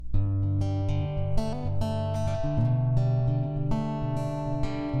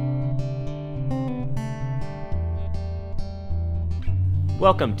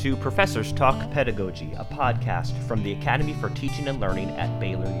Welcome to Professors Talk Pedagogy, a podcast from the Academy for Teaching and Learning at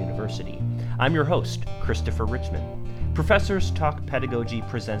Baylor University. I'm your host, Christopher Richmond. Professors Talk Pedagogy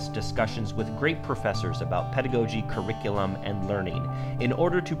presents discussions with great professors about pedagogy, curriculum, and learning in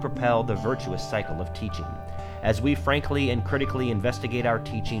order to propel the virtuous cycle of teaching. As we frankly and critically investigate our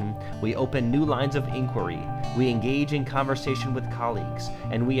teaching, we open new lines of inquiry, we engage in conversation with colleagues,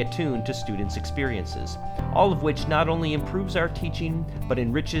 and we attune to students' experiences, all of which not only improves our teaching, but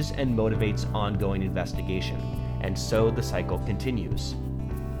enriches and motivates ongoing investigation. And so the cycle continues.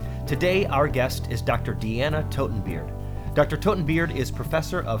 Today, our guest is Dr. DeAnna Toten Beard. Dr. Toten Beard is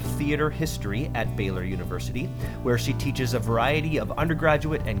professor of theater history at Baylor University, where she teaches a variety of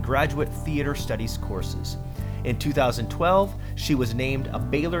undergraduate and graduate theater studies courses. In 2012, she was named a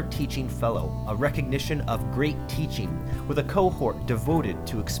Baylor Teaching Fellow, a recognition of great teaching with a cohort devoted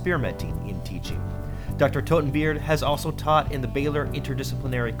to experimenting in teaching. Dr. Toten Beard has also taught in the Baylor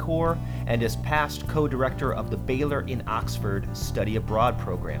Interdisciplinary Corps and is past co-director of the Baylor in Oxford Study Abroad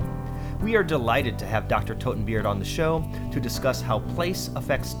program. We are delighted to have Dr. Toten Beard on the show to discuss how place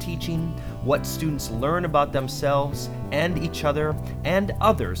affects teaching, what students learn about themselves and each other and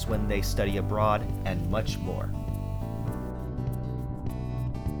others when they study abroad, and much more.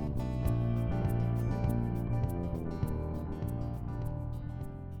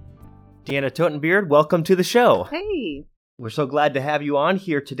 DeAnna Toten Beard, welcome to the show. Hey. We're so glad to have you on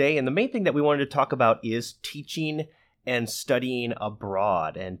here today, and the main thing that we wanted to talk about is teaching and studying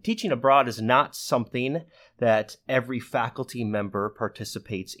abroad. And teaching abroad is not something that every faculty member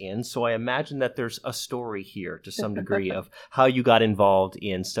participates in. So I imagine that there's a story here to some degree of how you got involved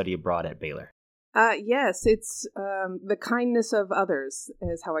in study abroad at Baylor. Yes, it's the kindness of others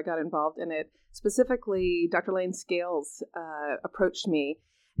is how I got involved in it. Specifically, Dr. Lane Scales approached me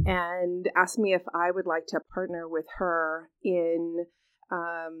and asked me if I would like to partner with her in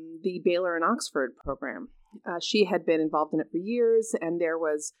the Baylor in Oxford program. She had been involved in it for years, and there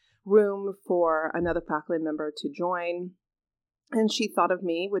was room for another faculty member to join. And she thought of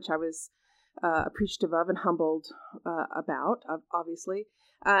me, which I was appreciative of and humbled about, obviously.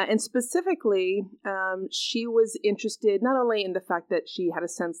 And specifically, she was interested not only in the fact that she had a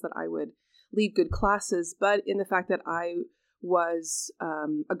sense that I would lead good classes, but in the fact that I was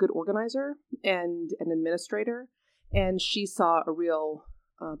a good organizer and an administrator. And she saw a real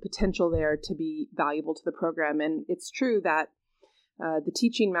potential there to be valuable to the program. And it's true that the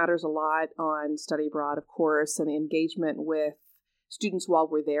teaching matters a lot on study abroad, of course, and the engagement with students while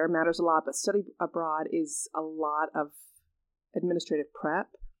we're there matters a lot. But study abroad is a lot of administrative prep,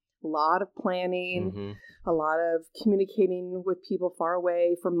 a lot of planning, a lot of communicating with people far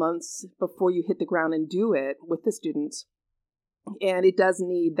away for months before you hit the ground and do it with the students. And it does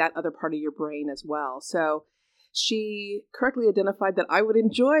need that other part of your brain as well. So she correctly identified that I would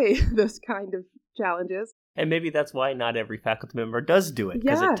enjoy those kind of challenges. And maybe that's why not every faculty member does do it,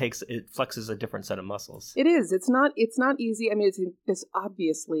 because it flexes a different set of muscles. It is. It's not easy. I mean, it's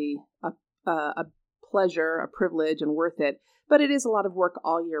obviously a pleasure, a privilege, and worth it. But it is a lot of work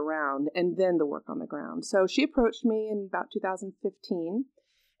all year round, and then the work on the ground. So she approached me in about 2015,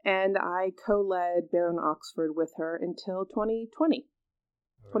 and I co-led Baylor in Oxford with her until 2020.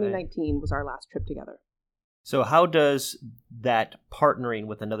 Right. 2019 was our last trip together. So how does that partnering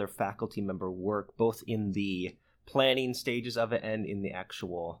with another faculty member work, both in the planning stages of it and in the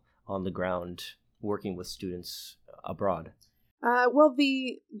actual on-the-ground working with students abroad? Well,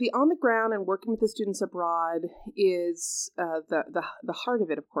 the on-the-ground and working with the students abroad is the heart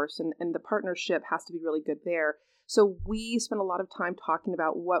of it, of course, and the partnership has to be really good there. So we spent a lot of time talking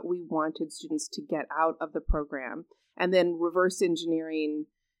about what we wanted students to get out of the program, and then reverse engineering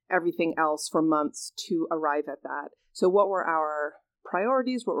everything else for months to arrive at that. So what were our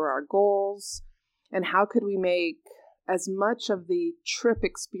priorities? What were our goals? And how could we make as much of the trip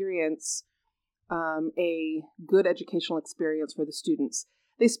experience a good educational experience for the students?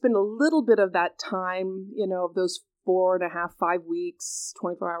 They spend a little bit of that time, of those 4.5, 5 weeks,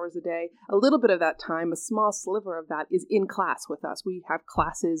 24 hours a day, a little bit of that time, a small sliver of that is in class with us. We have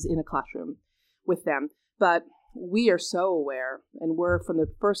classes in a classroom with them. But we are so aware, and we're from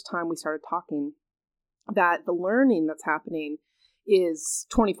the first time we started talking, that the learning that's happening is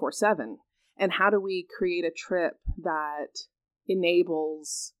 24/7. And how do we create a trip that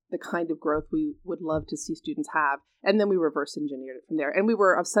enables the kind of growth we would love to see students have? And then we reverse engineered it from there. And we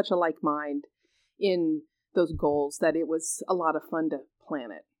were of such a like mind in those goals that it was a lot of fun to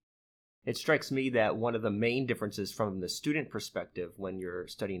plan it. It strikes me that one of the main differences from the student perspective when you're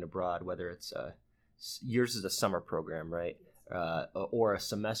studying abroad, whether it's yours is a summer program, right, or a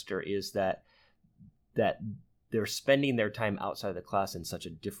semester, is that they're spending their time outside of the class in such a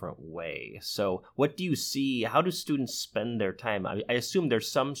different way. So what do you see? How do students spend their time? I assume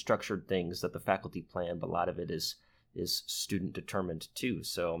there's some structured things that the faculty plan, but a lot of it is student determined too.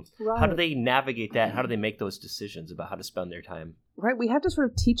 So How do they navigate that? How do they make those decisions about how to spend their time? Right. We have to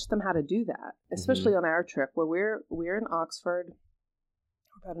sort of teach them how to do that, especially on our trip where we're in Oxford,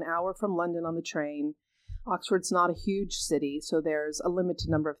 about an hour from London on the train. Oxford's not a huge city, so there's a limited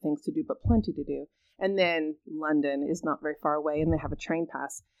number of things to do, but plenty to do. And then London is not very far away, and they have a train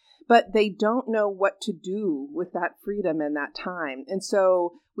pass. But they don't know what to do with that freedom and that time. And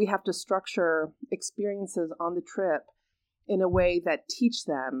so we have to structure experiences on the trip in a way that teach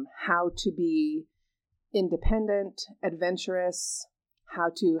them how to be independent, adventurous, how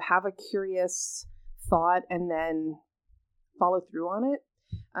to have a curious thought and then follow through on it.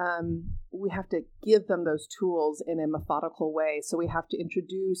 We have to give them those tools in a methodical way. So we have to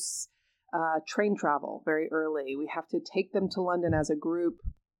introduce train travel very early. We have to take them to London as a group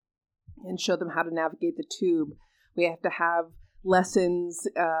and show them how to navigate the tube. We have to have lessons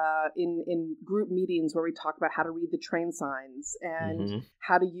in group meetings where we talk about how to read the train signs and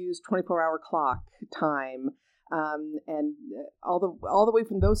how to use 24-hour clock time, and all the way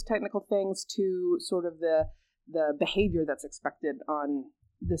from those technical things to sort of the behavior that's expected on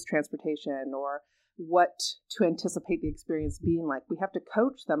this transportation, or what to anticipate the experience being like. We have to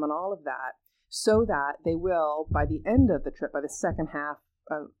coach them on all of that so that they will, by the end of the trip, by the second half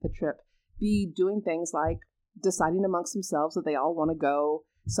of the trip, be doing things like deciding amongst themselves that they all want to go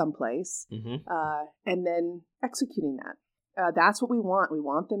someplace, and then executing that. That's what we want. We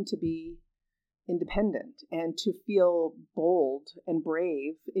want them to be independent and to feel bold and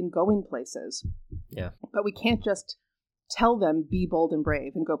brave in going places. Yeah. But we can't just tell them be bold and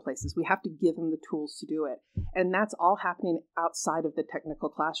brave and go places. We have to give them the tools to do it. And that's all happening outside of the technical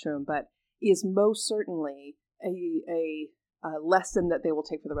classroom, but is most certainly a lesson that they will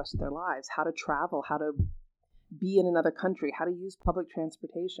take for the rest of their lives. How to travel, how to be in another country, how to use public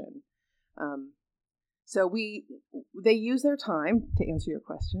transportation. So they use their time, to answer your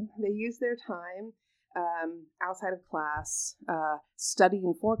question, they use their time outside of class,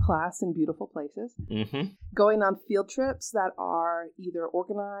 studying for class in beautiful places, going on field trips that are either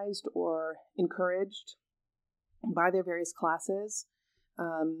organized or encouraged by their various classes,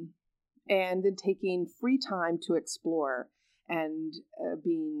 and then taking free time to explore and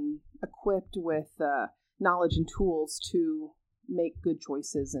being equipped with knowledge and tools to make good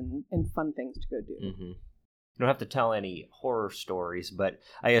choices and fun things to go do. You don't have to tell any horror stories, but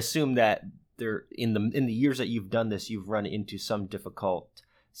I assume that there in the years that you've done this, you've run into some difficult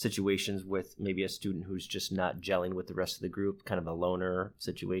situations with maybe a student who's just not gelling with the rest of the group, kind of a loner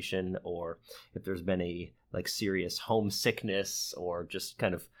situation, or if there's been a serious homesickness or just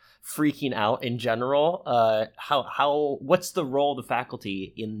kind of freaking out in general. What's the role of the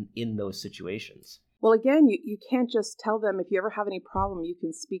faculty in those situations? Well, again, you can't just tell them, if you ever have any problem, you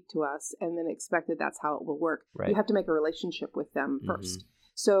can speak to us and then expect that that's how it will work. Right. You have to make a relationship with them first.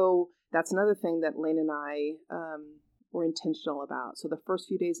 So that's another thing that Lane and I were intentional about. So the first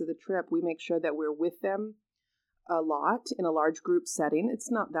few days of the trip, we make sure that we're with them a lot in a large group setting.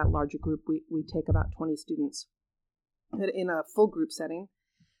 It's not that large a group. We take about 20 students in a full group setting.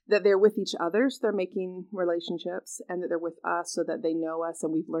 That they're with each other, so they're making relationships, and that they're with us so that they know us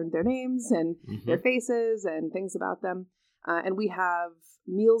and we've learned their names and their faces and things about them. And we have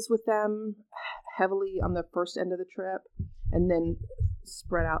meals with them heavily on the first end of the trip and then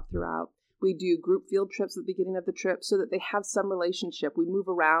spread out throughout. We do group field trips at the beginning of the trip so that they have some relationship. We move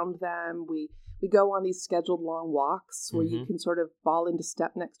around them. We go on these scheduled long walks where you can sort of fall into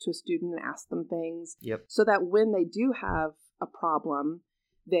step next to a student and ask them things. Yep. So that when they do have a problem,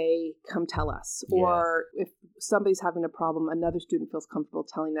 they come tell us. Yeah. Or if somebody's having a problem, another student feels comfortable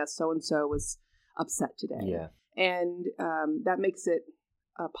telling us so-and-so was upset today. Yeah. And that makes it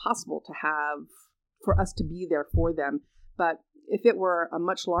possible for us to be there for them. But if it were a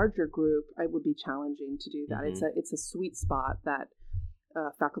much larger group, it would be challenging to do that. It's a sweet spot, that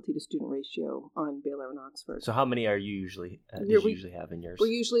faculty to student ratio on Baylor and Oxford. So how many are you usually have in yours? We're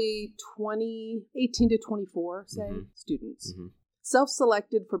usually 18 to 24, students.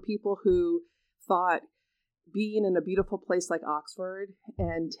 Self-selected for people who thought being in a beautiful place like Oxford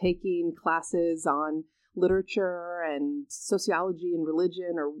and taking classes on literature and sociology and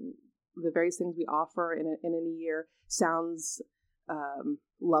religion, or the various things we offer in a year, sounds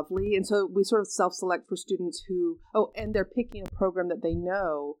lovely. And so we sort of self-select for students who, and they're picking a program that they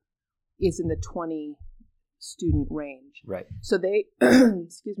know is in the 20 student range. Right. So they,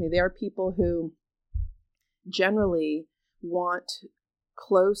 they are people who generally want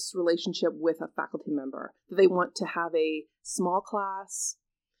close relationship with a faculty member. They want to have a small class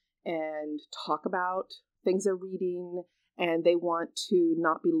and talk about things they're reading, and they want to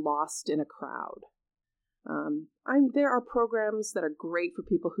not be lost in a crowd. There are programs that are great for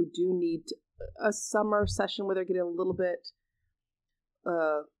people who do need a summer session where they're getting a little bit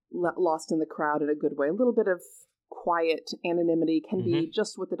lost in the crowd in a good way. A little bit of quiet anonymity can be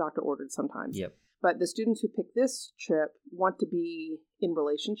just what the doctor ordered sometimes. Yep. But the students who pick this trip want to be in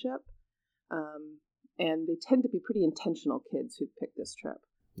relationship, and they tend to be pretty intentional kids who pick this trip.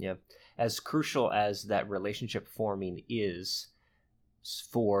 Yeah. As crucial as that relationship forming is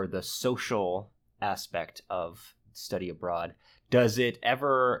for the social aspect of study abroad, does it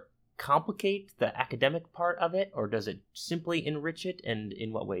ever complicate the academic part of it, or does it simply enrich it? And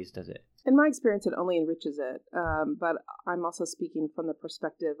in what ways does it? In my experience, it only enriches it. But I'm also speaking from the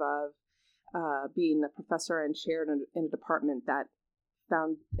perspective of being a professor and chair in a department that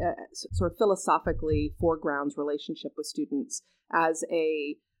found sort of philosophically foregrounds relationship with students as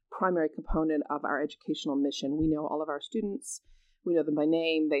a primary component of our educational mission. We know all of our students. We know them by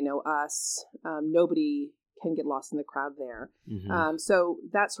name. They know us. Nobody can get lost in the crowd there. So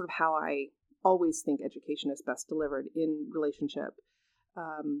that's sort of how I always think education is best delivered, in relationship.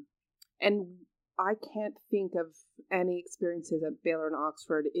 And I can't think of any experiences at Baylor and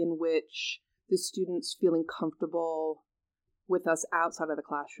Oxford in which the students feeling comfortable with us outside of the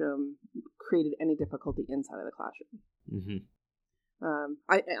classroom created any difficulty inside of the classroom.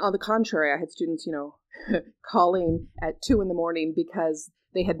 On the contrary, I had students, calling at 2 a.m. because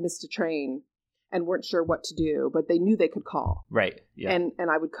they had missed a train and weren't sure what to do, but they knew they could call. Right. Yeah. And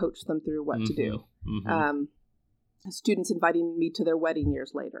I would coach them through what to do. Students inviting me to their wedding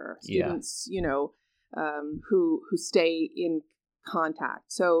years later. Students, who stay in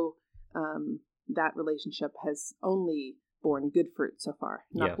contact. So that relationship has only borne good fruit so far.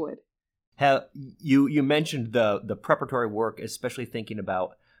 Knock wood. You mentioned the preparatory work, especially thinking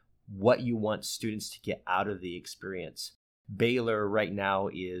about what you want students to get out of the experience. Baylor right now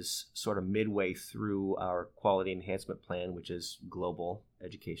is sort of midway through our quality enhancement plan, which is global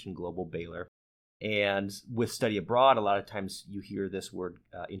education, global Baylor. And with study abroad, a lot of times you hear this word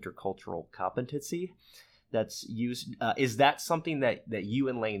intercultural competency that's used. Is that something that you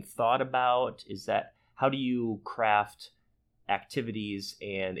and Lane thought about? How do you craft activities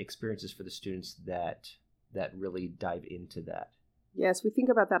and experiences for the students that really dive into that? Yes, we think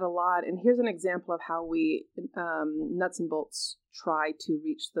about that a lot. And here's an example of how we, nuts and bolts, try to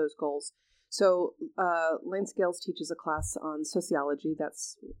reach those goals. So Lane Scales teaches a class on sociology.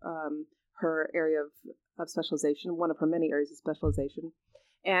 That's her area of specialization, one of her many areas of specialization.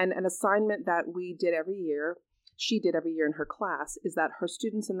 And an assignment that she did every year in her class, is that her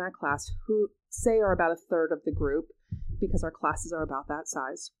students in that class, who say are about a third of the group, because our classes are about that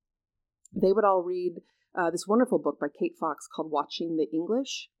size, they would all read this wonderful book by Kate Fox called Watching the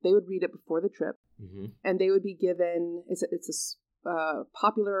English. They would read it before the trip, and they would be given, it's a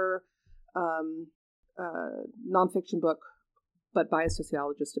popular nonfiction book, but by a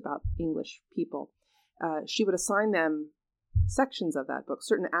sociologist about English people. She would assign them sections of that book,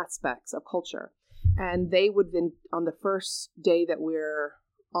 certain aspects of culture. And they would then, on the first day that we're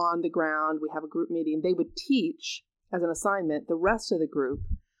on the ground, we have a group meeting, they would teach as an assignment the rest of the group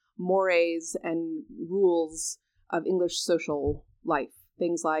mores and rules of English social life.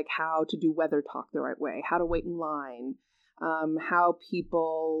 Things like how to do weather talk the right way, how to wait in line, how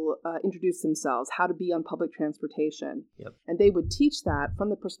people introduce themselves, how to be on public transportation. Yep. And they would teach that from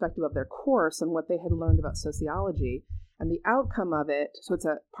the perspective of their course and what they had learned about sociology. And the outcome of it, so it's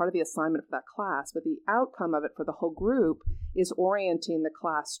a part of the assignment for that class, but the outcome of it for the whole group is orienting the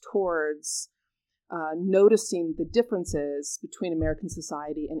class towards noticing the differences between American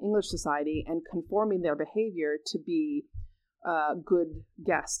society and English society and conforming their behavior to be good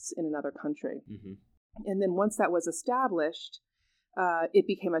guests in another country. And then once that was established, it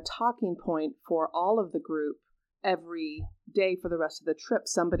became a talking point for all of the group. Every day for the rest of the trip,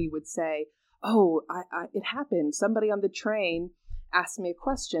 somebody would say, oh, it happened. Somebody on the train asked me a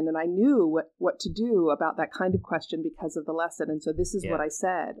question, and I knew what to do about that kind of question because of the lesson. And so this is what I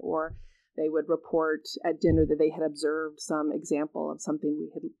said. Or they would report at dinner that they had observed some example of something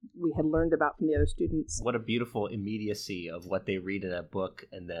we had learned about from the other students. What a beautiful immediacy of what they read in a book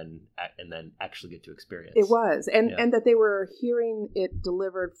and then actually get to experience. It was. And that they were hearing it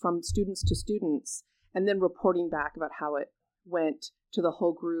delivered from students to students and then reporting back about how it went to the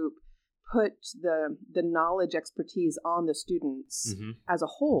whole group, put the knowledge expertise on the students as a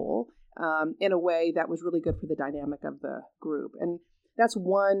whole in a way that was really good for the dynamic of the group. And that's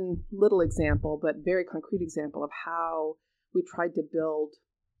one little example, but very concrete example of how we tried to build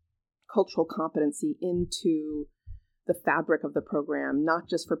cultural competency into the fabric of the program, not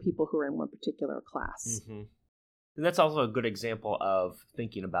just for people who are in one particular class. Mm-hmm. And that's also a good example of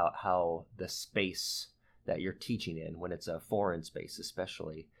thinking about how the space that you're teaching in, when it's a foreign space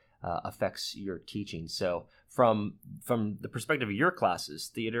especially, affects your teaching. So from the perspective of your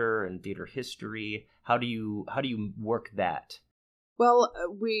classes, theater and theater history, how do you work that? Well,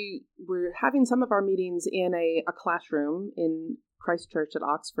 we're having some of our meetings in a classroom in Christchurch at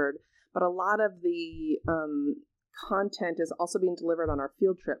Oxford, but a lot of the content is also being delivered on our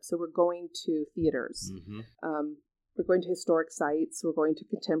field trip. So we're going to theaters. Mm-hmm. We're going to historic sites. We're going to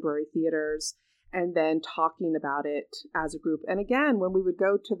contemporary theaters, and then talking about it as a group. And again, when we would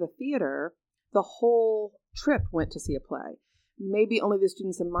go to the theater, the whole trip went to see a play. Maybe only the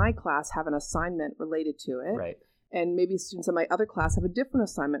students in my class have an assignment related to it. Right. And maybe students in my other class have a different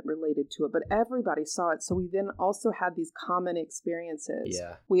assignment related to it, but everybody saw it. So we then also had these common experiences.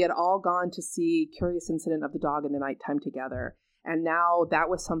 Yeah. We had all gone to see Curious Incident of the Dog in the Nighttime together. And now that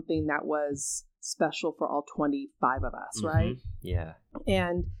was something that was special for all 25 of us, right? Yeah.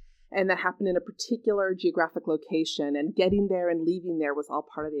 And that happened in a particular geographic location, and getting there and leaving there was all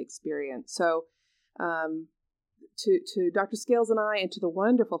part of the experience. So to Dr. Scales and I, and to the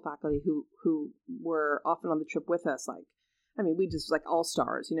wonderful faculty who were often on the trip with us, we just like all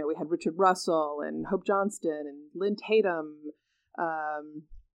stars. You know, we had Richard Russell and Hope Johnston and Lynn Tatum,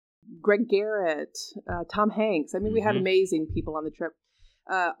 Greg Garrett, Tom Hanks. We had amazing people on the trip.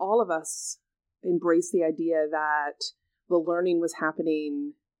 All of us embraced the idea that the learning was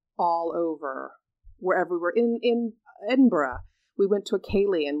happening all over, wherever we were. In Edinburgh, we went to a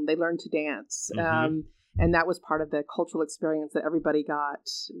Cayley and they learned to dance. And that was part of the cultural experience that everybody got,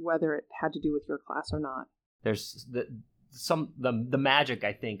 whether it had to do with your class or not. There's the magic,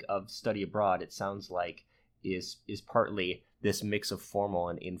 I think, of study abroad, it sounds like, is partly this mix of formal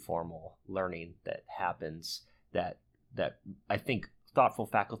and informal learning that happens that I think thoughtful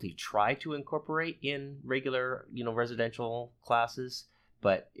faculty try to incorporate in regular, residential classes,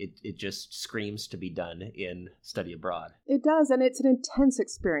 but it just screams to be done in study abroad. It does, and it's an intense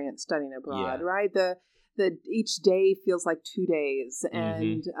experience studying abroad, right? Each day feels like 2 days,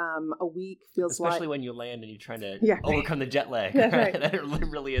 and a week feels especially when you land and you're trying to overcome the jet lag. Yeah, right. That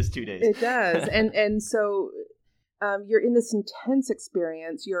really is 2 days. It does, and so you're in this intense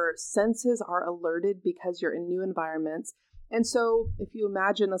experience. Your senses are alerted because you're in new environments. And so if you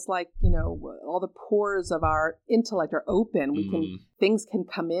imagine us like, all the pores of our intellect are open, things can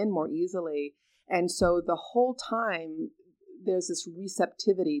come in more easily. And so the whole time there's this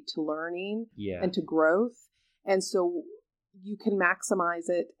receptivity to learning and to growth. And so you can maximize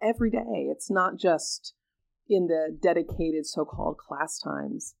it every day. It's not just in the dedicated so-called class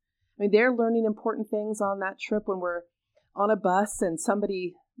times. They're learning important things on that trip when we're on a bus and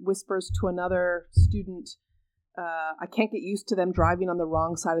somebody whispers to another student, I can't get used to them driving on the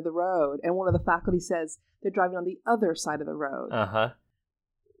wrong side of the road. And one of the faculty says they're driving on the other side of the road.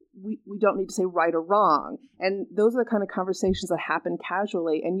 We don't need to say right or wrong. And those are the kind of conversations that happen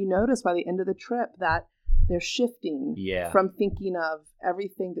casually. And you notice by the end of the trip that they're shifting from thinking of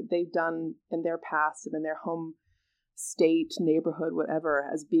everything that they've done in their past and in their home state, neighborhood, whatever,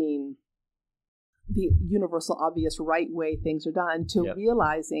 as being the universal, obvious, right way things are done, to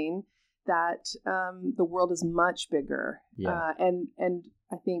realizing that the world is much bigger. And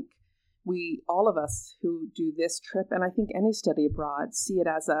I think all of us who do this trip, and I think any study abroad, see it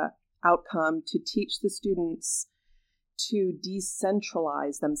as a outcome to teach the students to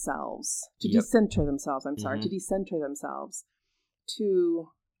decentralize themselves, to decenter themselves, to decenter themselves, to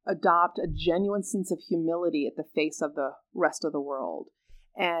adopt a genuine sense of humility at the face of the rest of the world.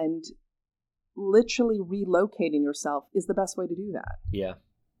 And literally relocating yourself is the best way to do that. Yeah.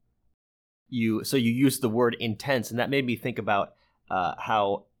 You used the word intense, and that made me think about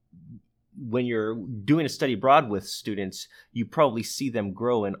how when you're doing a study abroad with students, you probably see them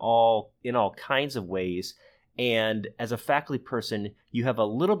grow in all kinds of ways. And as a faculty person, you have a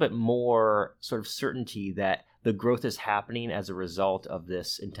little bit more sort of certainty that the growth is happening as a result of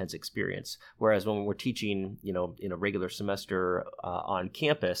this intense experience. Whereas when we're teaching, in a regular semester on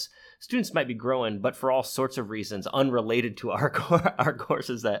campus, students might be growing, but for all sorts of reasons unrelated to our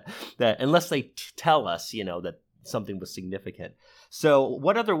courses that unless they tell us, that something was significant. So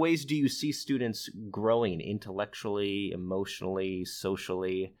what other ways do you see students growing intellectually, emotionally,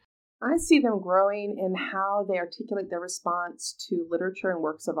 socially? I see them growing in how they articulate their response to literature and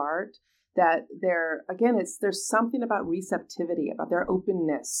works of art. That there's something about receptivity, about their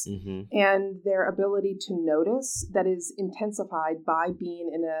openness and their ability to notice that is intensified by being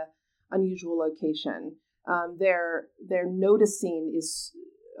in an unusual location. Their noticing is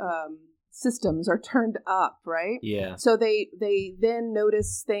systems are turned up, right? Yeah. So they then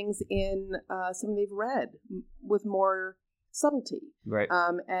notice things in something they've read with more subtlety. Right.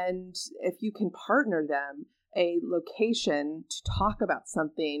 And if you can partner them a location to talk about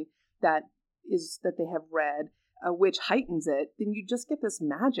something that they have read, which heightens it, then you just get this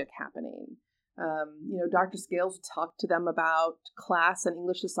magic happening. Dr. Scales talked to them about class and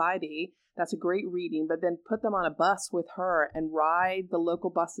English society. That's a great reading, but then put them on a bus with her and ride the local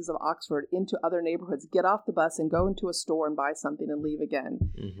buses of Oxford into other neighborhoods, get off the bus and go into a store and buy something and leave again.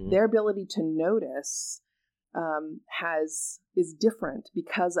 Mm-hmm. Their ability to notice is different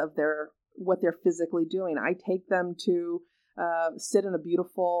because of what they're physically doing. I take them to sit in a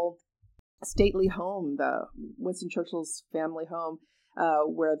beautiful stately home, the Winston Churchill's family home,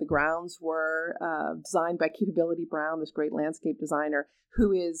 where the grounds were designed by Capability Brown, this great landscape designer,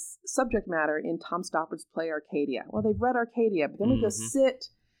 who is subject matter in Tom Stoppard's play Arcadia. Well, they've read Arcadia, but then we go sit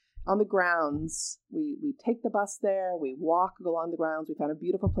on the grounds. We take the bus there, we walk along the grounds, we found a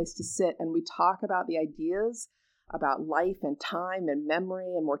beautiful place to sit, and we talk about the ideas about life and time and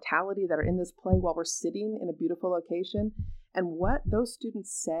memory and mortality that are in this play while we're sitting in a beautiful location. And what those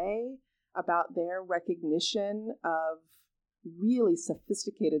students say about their recognition of really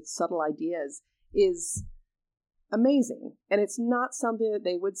sophisticated, subtle ideas is amazing. And it's not something that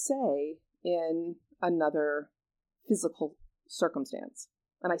they would say in another physical circumstance.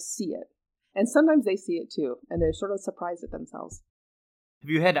 And I see it. And sometimes they see it too, and they're sort of surprised at themselves. Have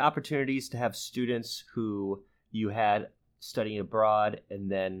you had opportunities to have students who you had studying abroad and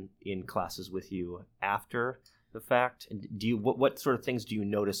then in classes with you after the fact? And what sort of things do you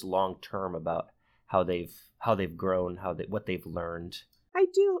notice long term about how they've grown, what they've learned? I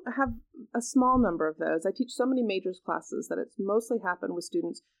do have a small number of those. I teach so many majors classes that it's mostly happened with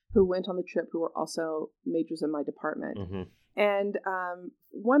students who went on the trip who were also majors in my department. Mm-hmm. And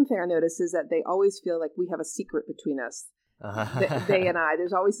one thing I notice is that they always feel like we have a secret between us. They and I.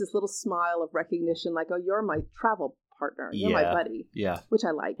 There's always this little smile of recognition, like, oh, you're my travel partner. You're my buddy. Yeah. Which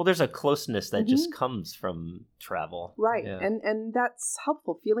I like. Well, there's a closeness that just comes from travel. Right. Yeah. And that's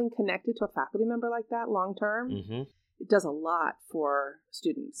helpful. Feeling connected to a faculty member like that long term, it does a lot for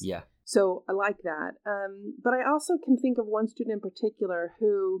students. Yeah. So I like that. But I also can think of one student in particular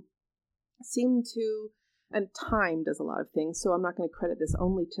who seemed to, and time does a lot of things, so I'm not going to credit this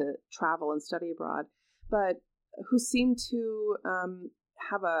only to travel and study abroad, but who seemed to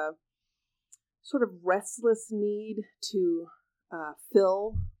have a sort of restless need to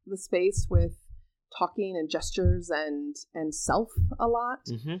fill the space with talking and gestures and self a lot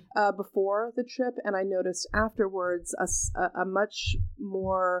before the trip. And I noticed afterwards a much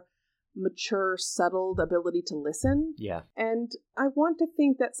more mature, settled ability to listen. Yeah. And I want to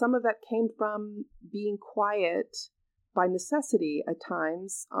think that some of that came from being quiet by necessity at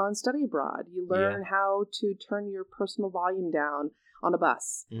times on study abroad. You learn how to turn your personal volume down on a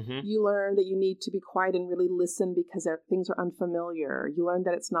bus. You learn that you need to be quiet and really listen because things are unfamiliar. You learn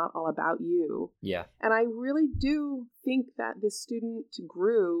that it's not all about you. Yeah. And I really do think that this student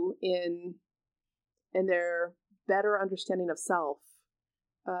grew in their better understanding of self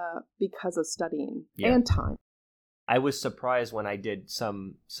because of studying and time. I was surprised when I did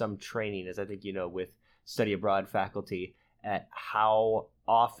some training, as I think you know, with study abroad faculty, at how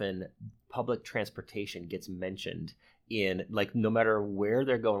often public transportation gets mentioned in, like, no matter where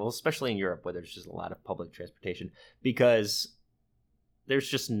they're going, well, especially in Europe where there's just a lot of public transportation, because there's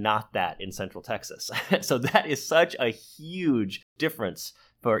just not that in Central Texas. So that is such a huge difference.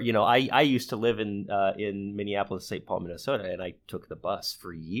 For, I used to live in Minneapolis, St. Paul, Minnesota, and I took the bus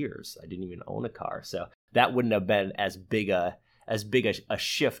for years. I didn't even own a car, so that wouldn't have been as big a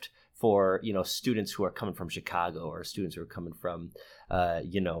shift for students who are coming from Chicago or students who are coming from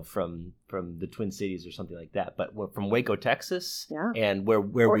from the Twin Cities or something like that. But from Waco, Texas, and where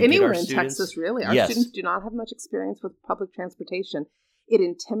or we anywhere get our in students, Texas, really, our students do not have much experience with public transportation. It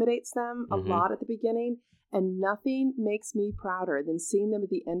intimidates them a lot at the beginning. And nothing makes me prouder than seeing them at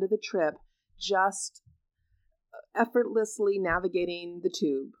the end of the trip just effortlessly navigating the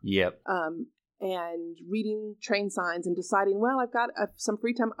tube. Yep. And reading train signs and deciding, well, I've got some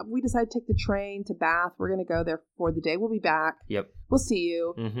free time. We decided to take the train to Bath. We're going to go there for the day. We'll be back. Yep. We'll see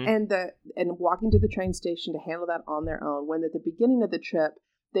you. And walking to the train station to handle that on their own. When at the beginning of the trip,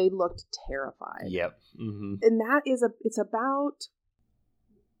 they looked terrified. Yep. And that is it's about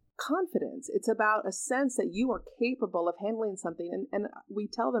confidence. It's about a sense that you are capable of handling something. And we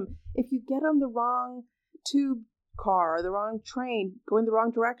tell them, if you get on the wrong tube car or the wrong train, going the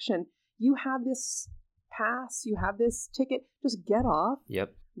wrong direction, you have this pass, you have this ticket, just get off.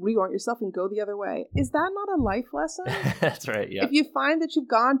 Yep. reorient yourself and go the other way. Is that not a life lesson? That's right, yeah. If you find that you've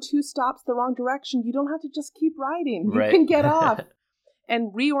gone 2 stops the wrong direction, you don't have to just keep riding. You Right. can get off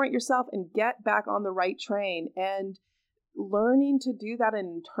and reorient yourself and get back on the right train. And learning to do that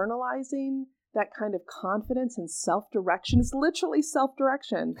and internalizing that kind of confidence and self-direction is literally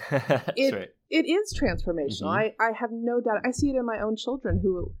self-direction. That's right. It is transformational. I have no doubt. I see it in my own children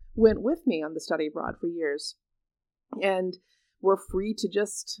who went with me on the study abroad for years. And were free to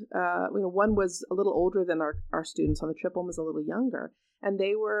just, one was a little older than our students on the trip, one was a little younger. And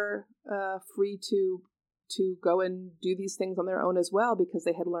they were free to go and do these things on their own as well because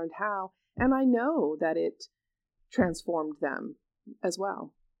they had learned how. And I know that it transformed them as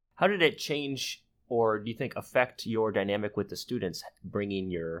well. How did it change, or do you think affect your dynamic with the students, bringing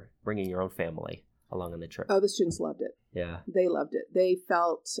your own family along on the trip? Oh, the students loved it. Yeah. They loved it. They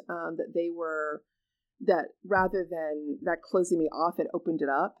felt that rather than that closing me off, it opened it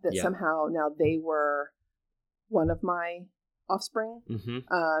up, that somehow now they were one of my offspring.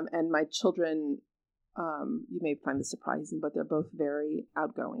 And my children, you may find this surprising, but they're both very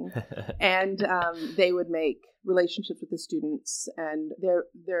outgoing. And they would make relationships with the students, and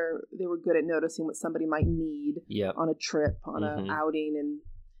they were good at noticing what somebody might need on a trip, on an outing, and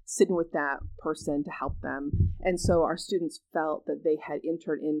sitting with that person to help them. And so our students felt that they had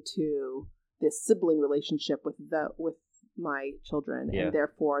entered into this sibling relationship with my children, and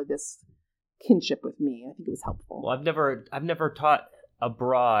therefore this kinship with me. I think it was helpful. Well, I've never taught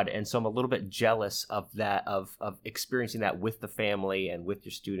abroad, and so I'm a little bit jealous of that, of experiencing that with the family and with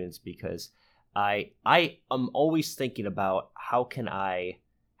your students, because I am always thinking about how can I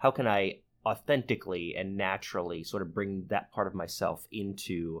authentically and naturally sort of bring that part of myself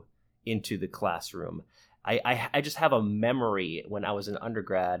into the classroom. I just have a memory when I was an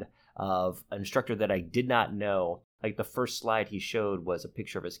undergrad of an instructor that I did not know. Like the first slide he showed was a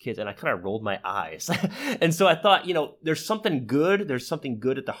picture of his kids, and I kind of rolled my eyes. And so I thought, there's something good at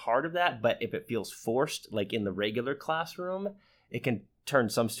the heart of that, but if it feels forced, like in the regular classroom, it can turn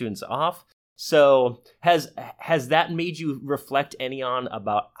some students off. So has that made you reflect any on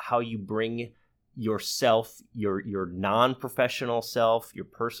about how you bring yourself, your non-professional self, your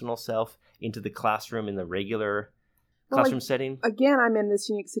personal self into the classroom in the regular classroom setting? Again, I'm in this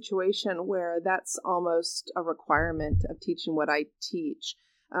unique situation where that's almost a requirement of teaching what I teach.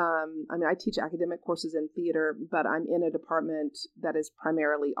 I teach academic courses in theater, but I'm in a department that is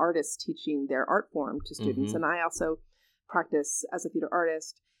primarily artists teaching their art form to students. And I also practice as a theater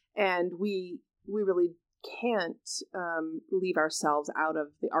artist. And we really can't leave ourselves out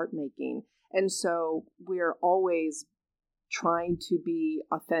of the art making. And so we're always trying to be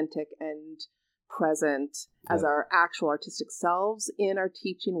authentic and present as our actual artistic selves in our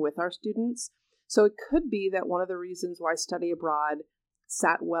teaching with our students. So it could be that one of the reasons why study abroad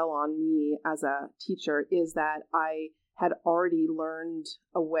sat well on me as a teacher is that I had already learned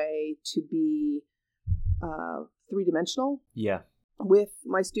a way to be three-dimensional with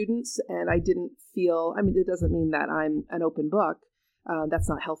my students, and I didn't feel, it doesn't mean that I'm an open book. That's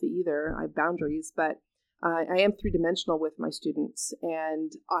not healthy either. I have boundaries, but I am three-dimensional with my students,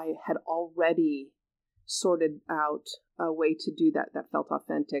 and I had already sorted out a way to do that felt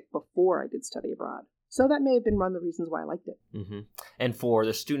authentic before I did study abroad. So that may have been one of the reasons why I liked it. And for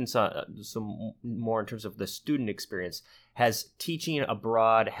the students, some more in terms of the student experience, has teaching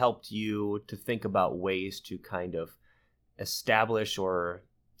abroad helped you to think about ways to kind of establish, or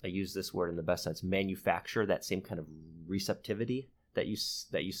I use this word in the best sense, manufacture that same kind of receptivity that you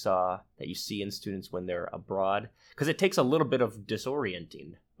see in students when they're abroad? Because it takes a little bit of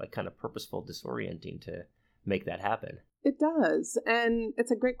disorienting, like kind of purposeful disorienting, to make that happen. It does, and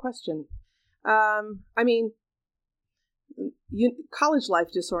it's a great question. College life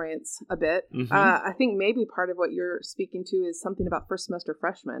disorients a bit. I think maybe part of what you're speaking to is something about first semester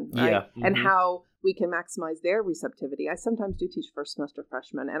freshmen, right? And how we can maximize their receptivity. I sometimes do teach first semester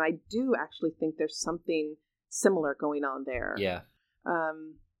freshmen, and I do actually think there's something similar going on there.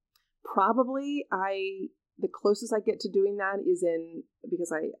 Probably the closest I get to doing that is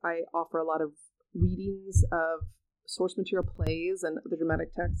because I offer a lot of readings of source material plays and other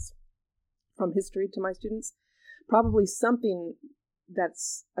dramatic texts from history to my students. Probably something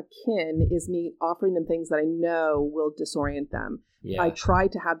that's akin is me offering them things that I know will disorient them. I try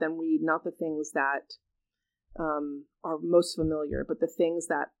to have them read not the things that are most familiar, but the things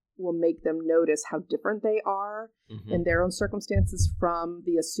that will make them notice how different they are in their own circumstances from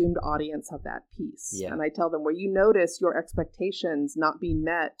the assumed audience of that piece. And I tell them, where you notice your expectations not being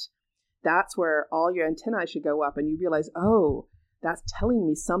met, that's where all your antennae should go up, and you realize, oh, that's telling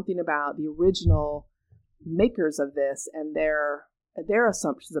me something about the original makers of this and their their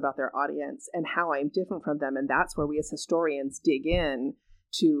assumptions about their audience and how I'm different from them. And that's where we as historians dig in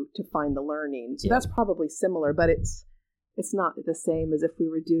to find the learning. So that's probably similar, but it's not the same as if we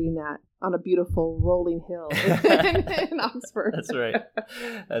were doing that on a beautiful rolling hill in Oxford.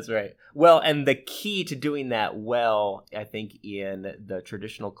 That's right. Well, and the key to doing that well, I think, in the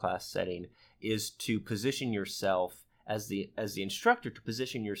traditional class setting is to position yourself as the instructor, to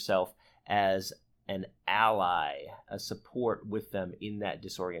position yourself as an ally, a support with them in that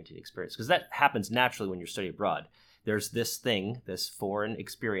disorienting experience. Because that happens naturally when you're studying abroad. There's this thing, this foreign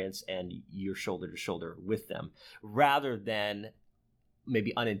experience, and you're shoulder to shoulder with them, rather than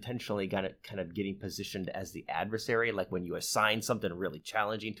maybe unintentionally kind of getting positioned as the adversary. Like when you assign something really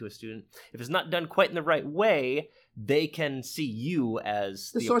challenging to a student, if it's not done quite in the right way, they can see you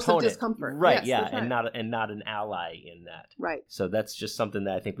as the source opponent. Of discomfort. Right? Yes, yeah, and not an ally in that. Right. So that's just something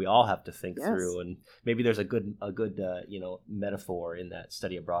that I think we all have to think through, and maybe there's a good metaphor in that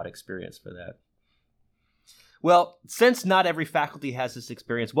study abroad experience for that. Well, since not every faculty has this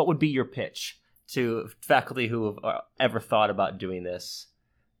experience, what would be your pitch to faculty who have ever thought about doing this?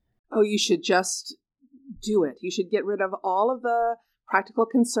 Oh, you should just do it. You should get rid of all of the practical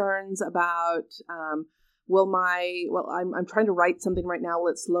concerns about, I'm trying to write something right now.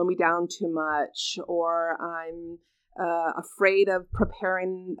 Will it slow me down too much? Or I'm afraid of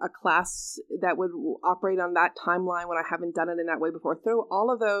preparing a class that would operate on that timeline when I haven't done it in that way before. Throw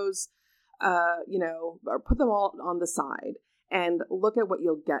all of those or put them all on the side and look at what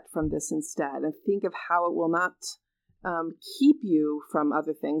you'll get from this instead, and think of how it will not keep you from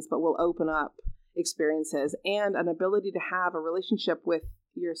other things, but will open up experiences and an ability to have a relationship with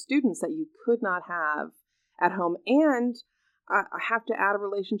your students that you could not have at home. And I have to add a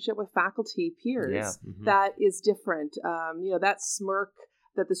relationship with faculty peers that is different. That smirk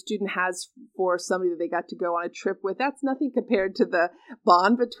that the student has for somebody that they got to go on a trip with, that's nothing compared to the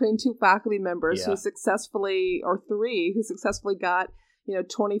bond between two faculty members who successfully got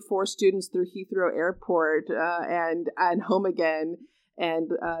 24 students through Heathrow Airport and home again,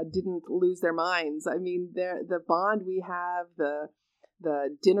 and didn't lose their minds. I mean, the bond we have,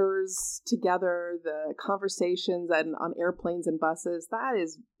 the dinners together, the conversations on airplanes and buses, that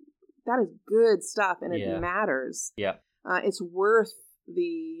is good stuff, and it matters. Yeah, it's worth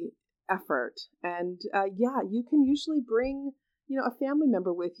the effort. And you can usually bring a family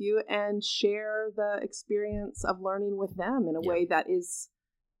member with you and share the experience of learning with them in a way that is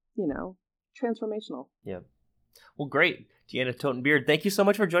transformational. Yeah. Well, great. DeAnna Toten Beard, thank you so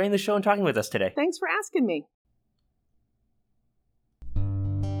much for joining the show and talking with us today. Thanks for asking me.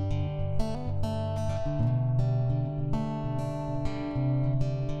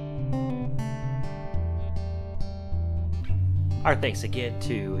 Our thanks again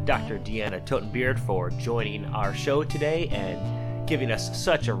to Dr. DeAnna Toten Beard for joining our show today and giving us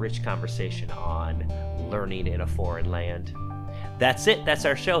such a rich conversation on learning in a foreign land. That's it. That's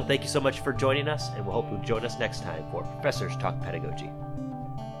our show. Thank you so much for joining us, and we'll hope you'll join us next time for Professors Talk Pedagogy.